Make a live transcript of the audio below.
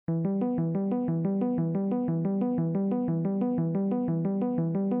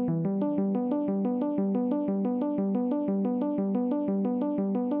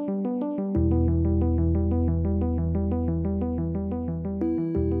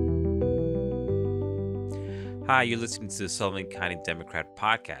Hi, you're listening to the Sullivan County Democrat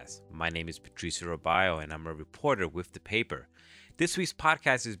podcast. My name is Patricio Robayo, and I'm a reporter with the paper. This week's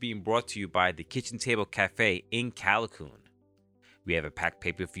podcast is being brought to you by the Kitchen Table Cafe in Callicoon. We have a packed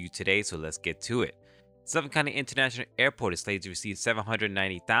paper for you today, so let's get to it. Sullivan County International Airport is slated to receive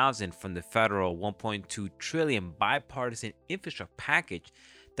 $790,000 from the federal $1.2 trillion bipartisan infrastructure package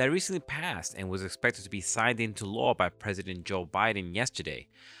that recently passed and was expected to be signed into law by President Joe Biden yesterday.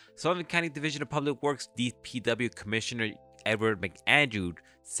 Sullivan County Division of Public Works DPW Commissioner Edward McAndrew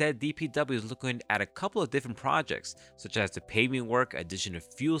said DPW is looking at a couple of different projects, such as the paving work, addition of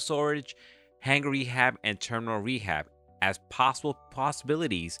fuel storage, hangar rehab, and terminal rehab, as possible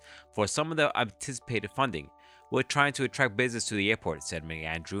possibilities for some of the anticipated funding. We're trying to attract business to the airport, said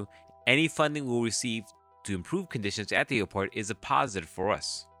McAndrew. Any funding we'll receive to improve conditions at the airport is a positive for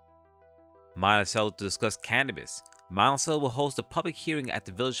us. Monticello to discuss cannabis. Monticello will host a public hearing at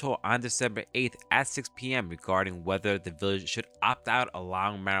the Village Hall on December 8th at 6 p.m. regarding whether the village should opt out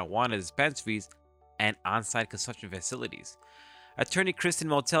allowing marijuana dispensaries and on-site consumption facilities. Attorney Kristen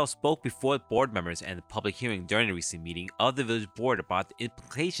Motel spoke before board members and the public hearing during a recent meeting of the village board about the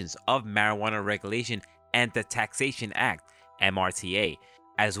implications of marijuana regulation and the Taxation Act, MRTA,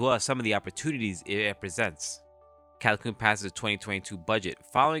 as well as some of the opportunities it presents. Callicoon passes the 2022 budget.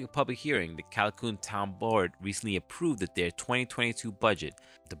 Following a public hearing, the Callicoon Town Board recently approved their 2022 budget.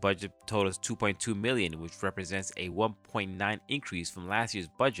 The budget totals $2.2 million, which represents a 1.9 increase from last year's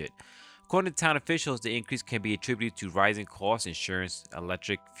budget. According to town officials, the increase can be attributed to rising costs, insurance,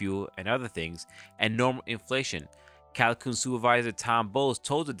 electric, fuel, and other things, and normal inflation. Callicoon Supervisor Tom Bowles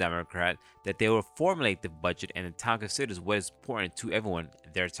told the Democrat that they will formulate the budget and the town considers what is important to everyone,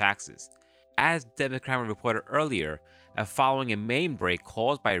 their taxes. As Democrat reported earlier, following a main break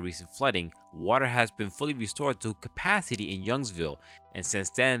caused by recent flooding, water has been fully restored to capacity in Youngsville, and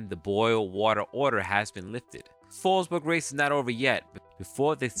since then, the boil water order has been lifted. Fallsburg race is not over yet, but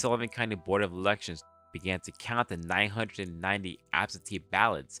before the Sullivan County Board of Elections began to count the 990 absentee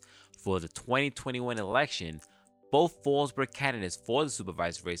ballots for the 2021 election, both Fallsburg candidates for the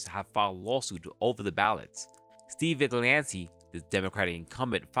supervisor race have filed lawsuits over the ballots. Steve Vigilante, the Democratic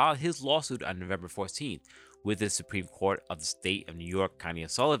incumbent, filed his lawsuit on November 14th with the Supreme Court of the State of New York County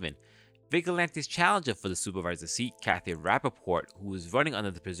of Sullivan. Vigilante's challenger for the supervisor seat, Kathy Rappaport, who is running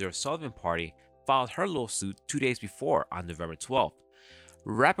under the Preserve Sullivan Party, filed her lawsuit 2 days before on November 12th.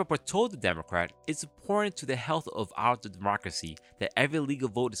 Rappaport told the Democrat, "It's important to the health of our democracy that every legal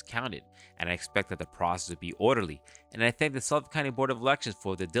vote is counted, and I expect that the process will be orderly, and I thank the Sullivan County Board of Elections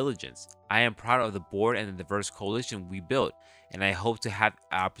for their diligence. I am proud of the board and the diverse coalition we built, and I hope to have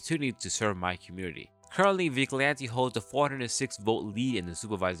an opportunity to serve my community." Currently, Vigilante holds a 406 vote lead in the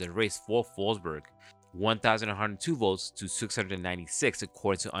supervisor race for Fallsburg, 1,102 votes to 696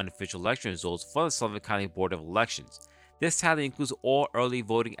 according to unofficial election results for the Sullivan County Board of Elections. This tally includes all early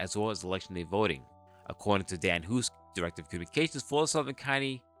voting as well as election day voting. According to Dan Hoos, Director of Communications for Sullivan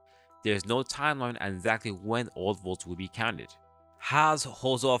County, there is no timeline on exactly when all votes will be counted. Haas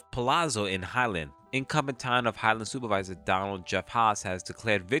holds off Palazzo in Highland. Incumbent town of Highland Supervisor Donald Jeff Haas has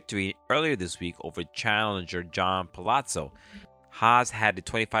declared victory earlier this week over challenger John Palazzo. Haas had a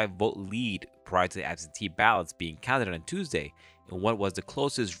 25-vote lead prior to the absentee ballots being counted on Tuesday in what was the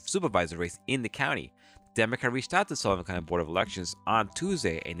closest supervisor race in the county. The Democrat reached out to the Sullivan County Board of Elections on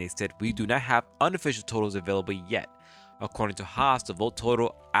Tuesday and they said, "We do not have unofficial totals available yet." According to Haas, the vote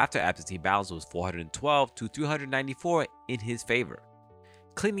total after absentee ballots was 412 to 394 in his favor.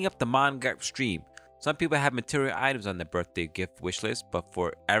 Cleaning up the Monongahela Stream. Some people have material items on their birthday gift wish list, but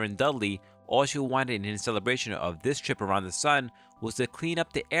for Aaron Dudley, all she wanted in his celebration of this trip around the sun was to clean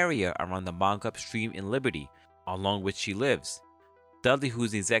up the area around the Monongahela Stream in Liberty, along which she lives. Dudley, who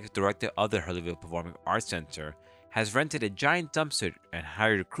is the executive director of the Hurleyville Performing Arts Center, has rented a giant dumpster and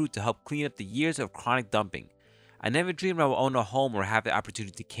hired a crew to help clean up the years of chronic dumping. "I never dreamed I would own a home or have the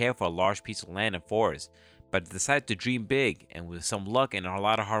opportunity to care for a large piece of land and forest, but I decided to dream big, and with some luck and a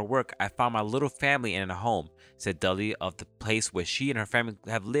lot of hard work, I found my little family and a home," said Dudley of the place where she and her family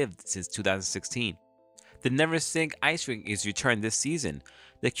have lived since 2016. The Neversink Ice Rink is returned this season.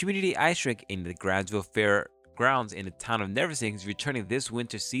 The community ice rink in the Grantsville Fair grounds in the town of Neversink is returning this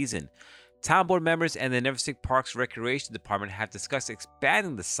winter season. Town board members and the Neversink Parks Recreation Department have discussed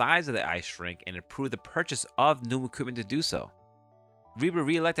expanding the size of the ice rink and approved the purchase of new equipment to do so. Reber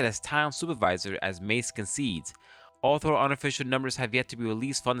re-elected as town supervisor as Mace concedes. Although unofficial numbers have yet to be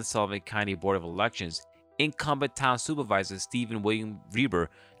released from the Sullivan County Board of Elections, incumbent town supervisor Stephen William Reber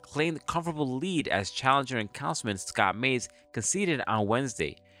claimed a comfortable lead as challenger and councilman Scott Mays conceded on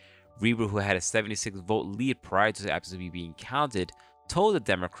Wednesday. Reber, who had a 76-vote lead prior to the absentee being counted, told the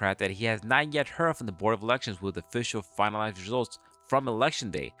Democrat that he has not yet heard from the Board of Elections with official finalized results from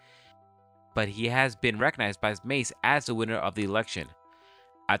Election Day, but he has been recognized by Mace as the winner of the election.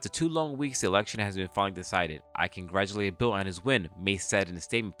 After 2 long weeks, the election has been finally decided. I congratulate Bill on his win, Mace said in a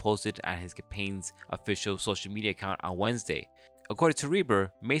statement posted on his campaign's official social media account on Wednesday. According to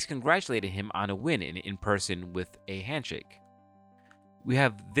Reber, Mace congratulated him on a win in person with a handshake. We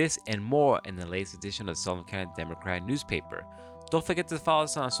have this and more in the latest edition of the Sullivan County Democrat newspaper. Don't forget to follow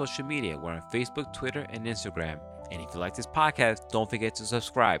us on social media. We're on Facebook, Twitter, and Instagram. And if you like this podcast, don't forget to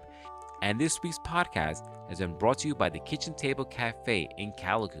subscribe. And this week's podcast has been brought to you by the Kitchen Table Cafe in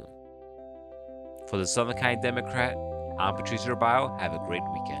Callicoon. For the Sullivan County Democrat, I'm Patricio Robayo. Have a great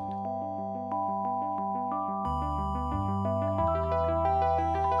weekend.